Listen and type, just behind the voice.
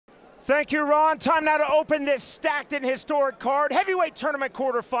Thank you, Ron. Time now to open this stacked and historic card. Heavyweight tournament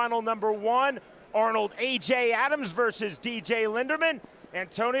quarterfinal number 1. Arnold A.J. Adams versus DJ Linderman.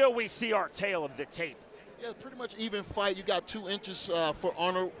 Antonio, we see our tale of the tape. Yeah, pretty much even fight. You got 2 inches for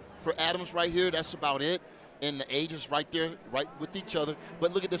Arnold, for Adams right here. That's about it. And the ages right there, right with each other.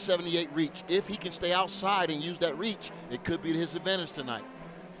 But look at the 78 reach. If he can stay outside and use that reach, it could be to his advantage tonight.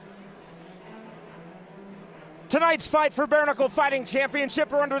 Tonight's fight for Bare Knuckle Fighting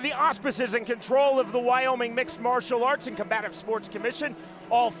Championship are under the auspices and control of the Wyoming Mixed Martial Arts and Combative Sports Commission.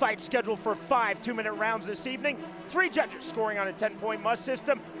 All fights scheduled for 5 2-minute rounds this evening. 3 judges scoring on a 10-point must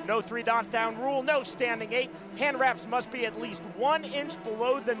system. No 3 knockdown rule, no standing 8. Hand wraps must be at least 1 inch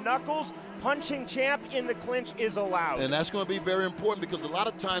below the knuckles. Punching champ in the clinch is allowed. And that's going to be very important because a lot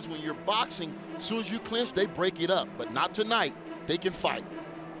of times when you're boxing, as soon as you clinch, they break it up. But not tonight. They can fight.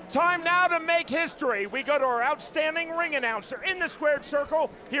 Time now to make history. We go to our outstanding ring announcer in the squared circle.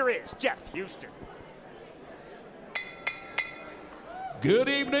 Here is Jeff Houston. Good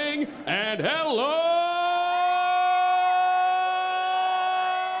evening and hello,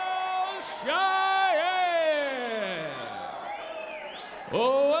 Cheyenne!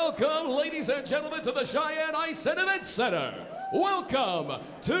 Welcome, ladies and gentlemen, to the Cheyenne Ice and Event Center. Welcome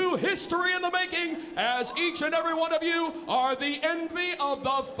to History in the Making, as each and every one of you are the envy of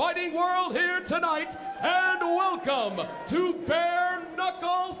the fighting world here tonight. And welcome to Bare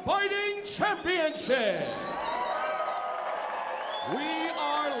Knuckle Fighting Championship. We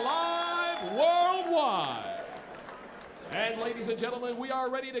are live worldwide. And ladies and gentlemen, we are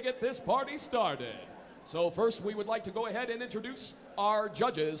ready to get this party started. So first, we would like to go ahead and introduce our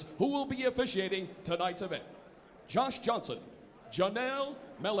judges who will be officiating tonight's event. Josh Johnson, Janelle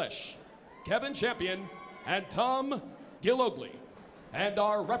Melesh, Kevin Champion, and Tom Gilogly. And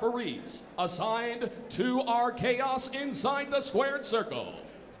our referees assigned to our chaos inside the squared circle,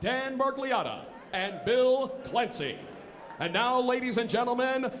 Dan Bergliata and Bill Clancy. And now, ladies and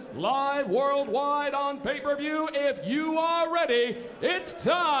gentlemen, live worldwide on pay-per-view, if you are ready, it's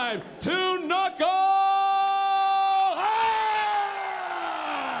time to knuckle!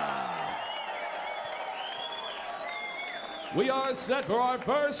 We are set for our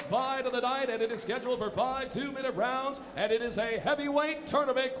first fight of the night, and it is scheduled for 5 2-minute rounds, and it is a heavyweight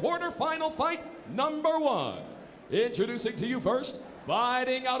tournament quarterfinal fight number 1. Introducing to you first,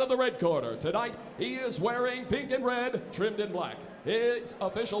 fighting out of the red corner. Tonight, he is wearing pink and red, trimmed in black. His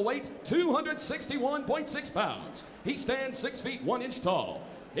official weight, 261.6 pounds. He stands 6 feet 1 inch tall.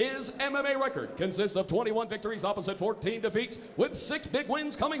 His MMA record consists of 21 victories opposite 14 defeats, with 6 big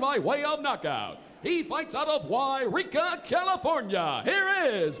wins coming by way of knockout. He fights out of Yreka, California. Here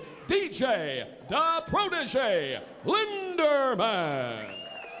is DJ the Protege Linderman.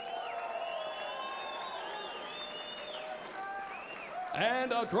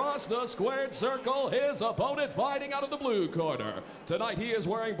 And across the squared circle, his opponent fighting out of the blue corner. Tonight he is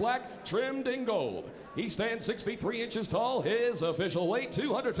wearing black, trimmed in gold. He stands 6 feet 3 inches tall. His official weight,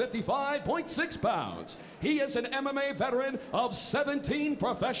 255.6 pounds. He is an MMA veteran of 17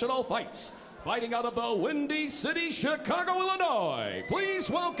 professional fights. Fighting out of the Windy City, Chicago, Illinois. Please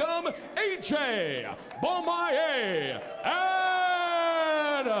welcome A.J. Bomaye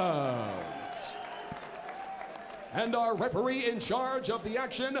Adams. And our referee in charge of the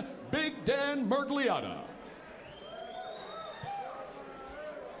action, Big Dan Bergliata.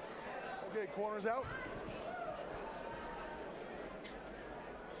 Okay, corners out.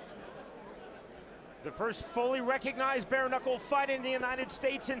 The first fully recognized bare knuckle fight in the United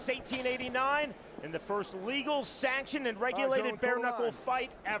States since 1889, and the first legal, sanctioned, and regulated bare knuckle fight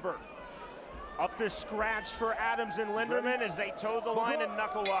ever. Up the scratch for Adams and Linderman as they toe the line and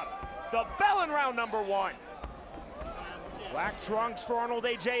knuckle up. The bell in round number 1. Black trunks for Arnold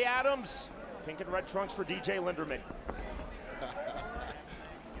A.J. Adams, pink and red trunks for DJ Linderman.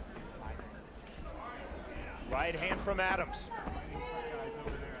 Right hand from Adams.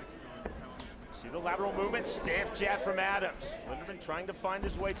 See the lateral movement, stiff jab from Adams. Linderman trying to find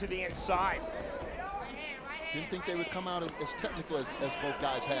his way to the inside. Didn't think they would come out as technical as both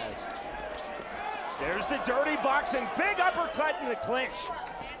guys has. There's the dirty boxing, big uppercut in the clinch.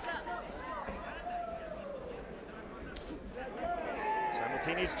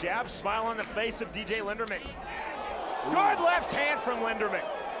 Simultaneous jab, smile on the face of DJ Linderman. Guard left hand from Linderman.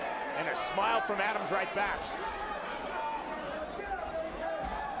 And a smile from Adams right back.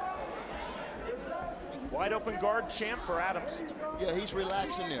 Wide open guard champ for Adams. Yeah, he's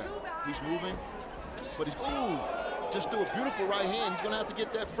relaxing there. He's moving, but he's, ooh, just do a beautiful right hand. He's gonna have to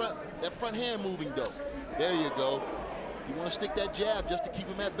get that front hand moving though. There you go. You wanna stick that jab just to keep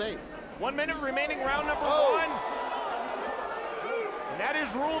him at bay. 1 minute remaining, round number 1. that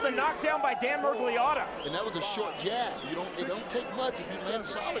is ruled a knockdown by Dan Mergliotta. And that was a short jab. It don't take much if you land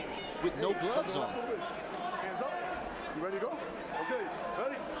solid with no gloves on. Hands up. You ready to go? Okay,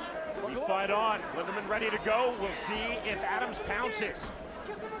 ready. We fight on. Linderman ready to go. We'll see if Adams pounces.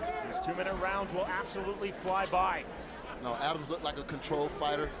 These 2-minute rounds will absolutely fly by. No, Adams looked like a controlled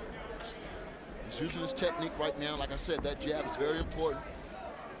fighter. He's using his technique right now. Like I said, that jab is very important.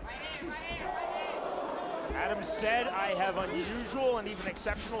 Adams said, I have unusual and even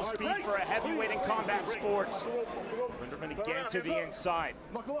exceptional speed for a heavyweight in combat sports. Linderman again to the inside.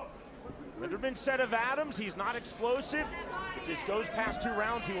 Linderman said of Adams, he's not explosive. If this goes past 2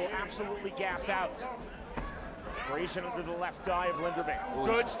 rounds, he will absolutely gas out. Abrasion under the left eye of Linderman.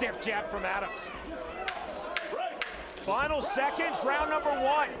 Good stiff jab from Adams. Final seconds, round number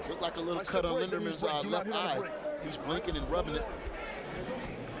 1. Looked like a little cut on Linderman's left eye. He's blinking and rubbing it.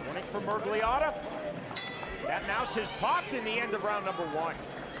 Warning for Mergliotta. That mouse has popped in the end of round number 1.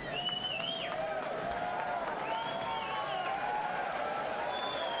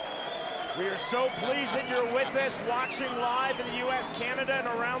 We are so pleased that you're with us, watching live in the US, Canada, and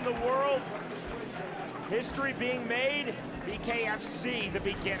around the world. History being made, BKFC, the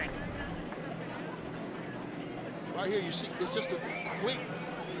beginning. Right here, you see, it's just a quick,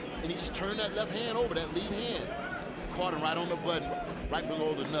 and he just turned that left hand over, that lead hand. Caught him right on the button, right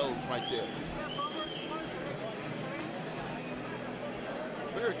below the nose, right there.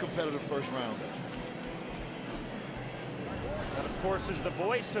 Very competitive first round. And of course, is the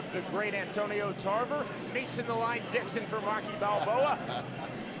voice of the great Antonio Tarver, Mason the Line Dixon for Rocky Balboa.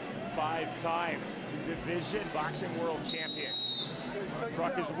 5-time division boxing world champion.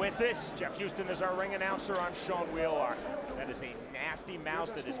 Bruck is with us. Jeff Houston is our ring announcer. I'm Sean Wheelock. That is a nasty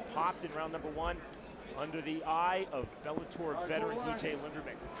mouse that has popped in round number 1 under the eye of Bellator veteran DJ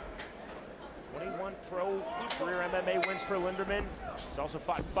Linderman. 21 pro career MMA wins for Linderman. He's also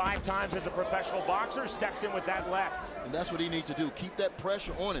fought 5 times as a professional boxer, steps in with that left. And that's what he needs to do, keep that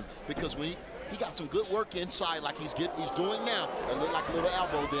pressure on him, because when he got some good work inside like he's doing now. It looked like a little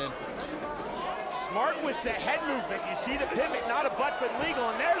elbow then. Smart with the head movement. You see the pivot, not a butt, but legal.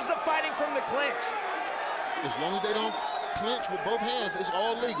 And there's the fighting from the clinch. As long as they don't clinch with both hands, it's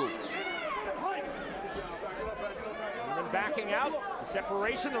all legal. Linderman backing out. The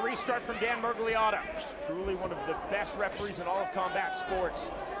separation, the restart from Dan Mergliotta. Truly one of the best referees in all of combat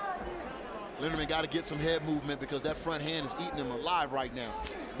sports. Linderman got to get some head movement because that front hand is eating him alive right now.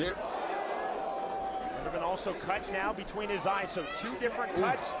 Linderman also cut now between his eyes, so 2 different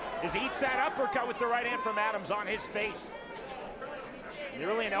cuts. As he eats that uppercut with the right hand from Adams on his face.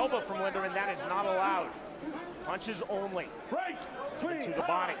 Nearly an elbow from Linderman, that is not allowed. Punches only. To the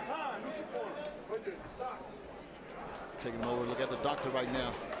body. Taking him over, look at the doctor right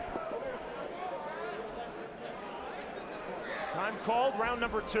now. Time called, round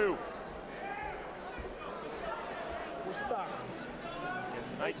number 2. And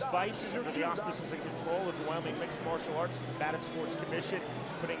tonight's fights under the auspices and control of the Wyoming Mixed Martial Arts and Combative Sports Commission,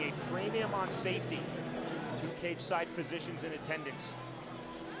 putting a premium on safety. 2 cage side physicians in attendance.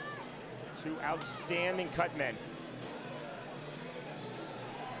 2 outstanding cut men.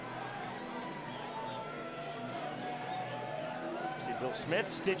 See Bill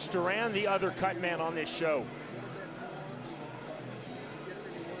Smith stitched around the other cut man on this show.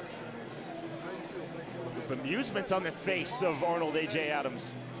 Amusement on the face of Arnold A.J.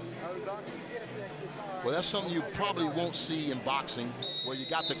 Adams. Well, that's something you probably won't see in boxing, where you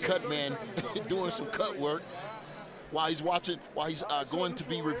got the cut man doing some cut work while he's going to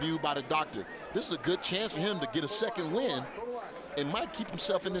be reviewed by the doctor. This is a good chance for him to get a second win and might keep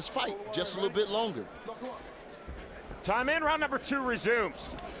himself in this fight just a little bit longer. Time in, round number 2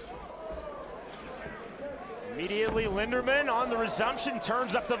 resumes. Immediately, Linderman on the resumption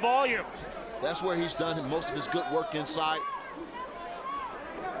turns up the volume. That's where he's done most of his good work inside.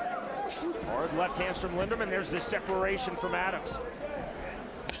 Hard left hands from Linderman. There's the separation from Adams.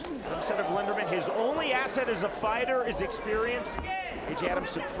 Instead of Linderman, his only asset as a fighter is experience. A.J. Adams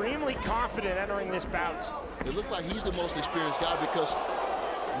supremely confident entering this bout. It looks like he's the most experienced guy because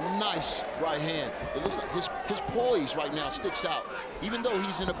nice right hand. It looks like his poise right now sticks out. Even though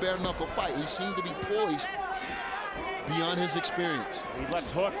he's in a bare knuckle fight, he seemed to be poised beyond his experience. The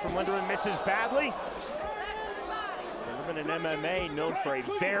left hook from Linderman misses badly. Linderman in MMA known for a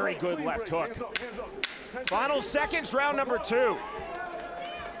very good left hook. Final seconds, round number 2.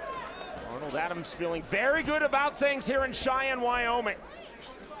 Arnold Adams feeling very good about things here in Cheyenne, Wyoming.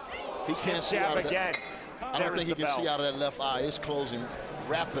 He can't see out of that. I don't think he can see out of that left eye. It's closing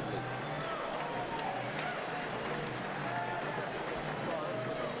rapidly.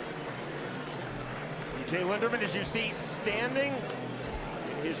 DJ Linderman, as you see, standing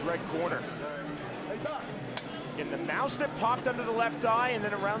his red corner. And the mouse that popped under the left eye, and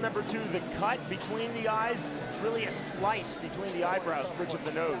then around number 2, the cut between the eyes. It's really a slice between the eyebrows, bridge of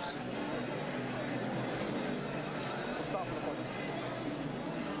the nose.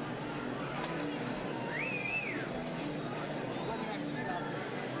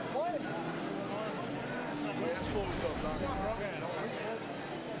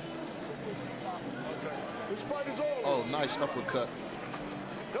 Oh, nice uppercut.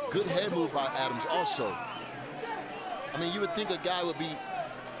 Good head move by Adams also. I mean, you would think a guy would be...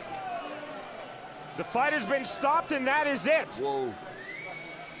 The fight has been stopped, and that is it. Whoa.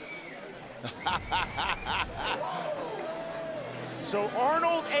 So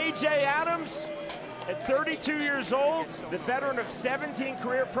Arnold A.J. Adams, at 32 years old, the veteran of 17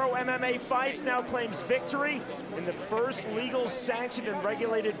 career pro MMA fights, now claims victory in the first legal sanctioned and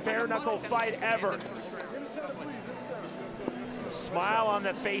regulated bare knuckle fight ever. A smile on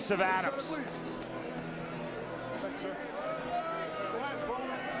the face of Adams.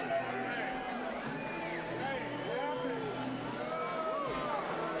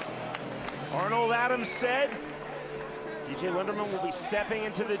 Arnold Adams said, DJ Linderman will be stepping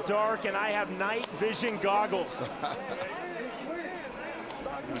into the dark, and I have night vision goggles.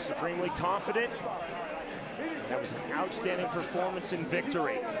 He was supremely confident. That was an outstanding performance in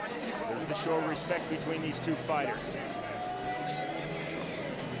victory. There's the show of respect between these two fighters.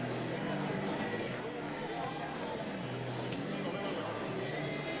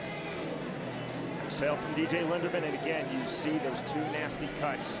 Exhale from DJ Linderman, and again, you see those 2 nasty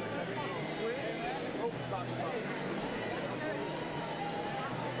cuts.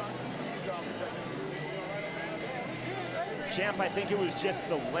 Champ, I think it was just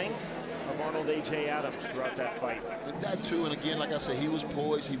the length of Arnold A.J. Adams throughout that fight. That too, and again, like I said, he was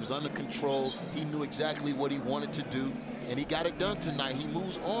poised, he was under control, he knew exactly what he wanted to do, and he got it done tonight. He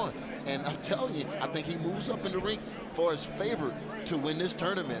moves on, and I'm telling you, I think he moves up in the ring for his favorite to win this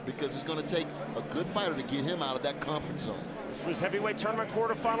tournament, because it's going to take a good fighter to get him out of that comfort zone. This was heavyweight tournament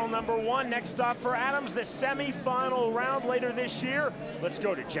quarterfinal number 1. Next stop for Adams, the semifinal round later this year. Let's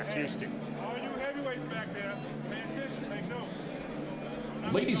go to Jeff Houston. All you heavyweights back there, pay attention, take notes.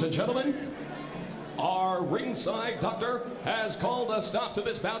 Ladies and gentlemen, our ringside doctor has called a stop to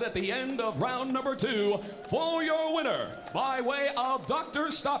this bout at the end of round number 2 for your winner by way of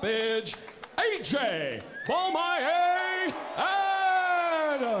doctor stoppage, AJ Bomaye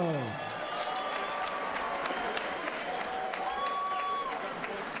Adams.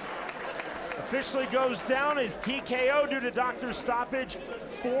 Officially goes down as TKO due to doctor stoppage.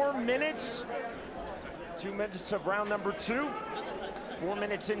 4 minutes. 2 minutes of round number 2. 4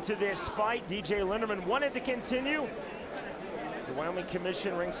 minutes into this fight, DJ Linderman wanted to continue. The Wyoming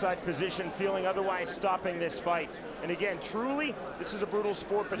Commission ringside physician feeling otherwise stopping this fight. And again, truly, this is a brutal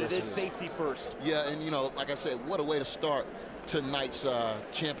sport, but it is safety first. Yeah, and you know, like I said, what a way to start tonight's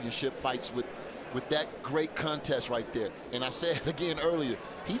championship fights with that great contest right there. And I said again earlier,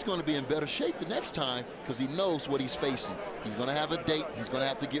 he's going to be in better shape the next time because he knows what he's facing. He's going to have a date. He's going to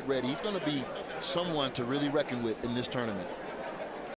have to get ready. He's going to be someone to really reckon with in this tournament.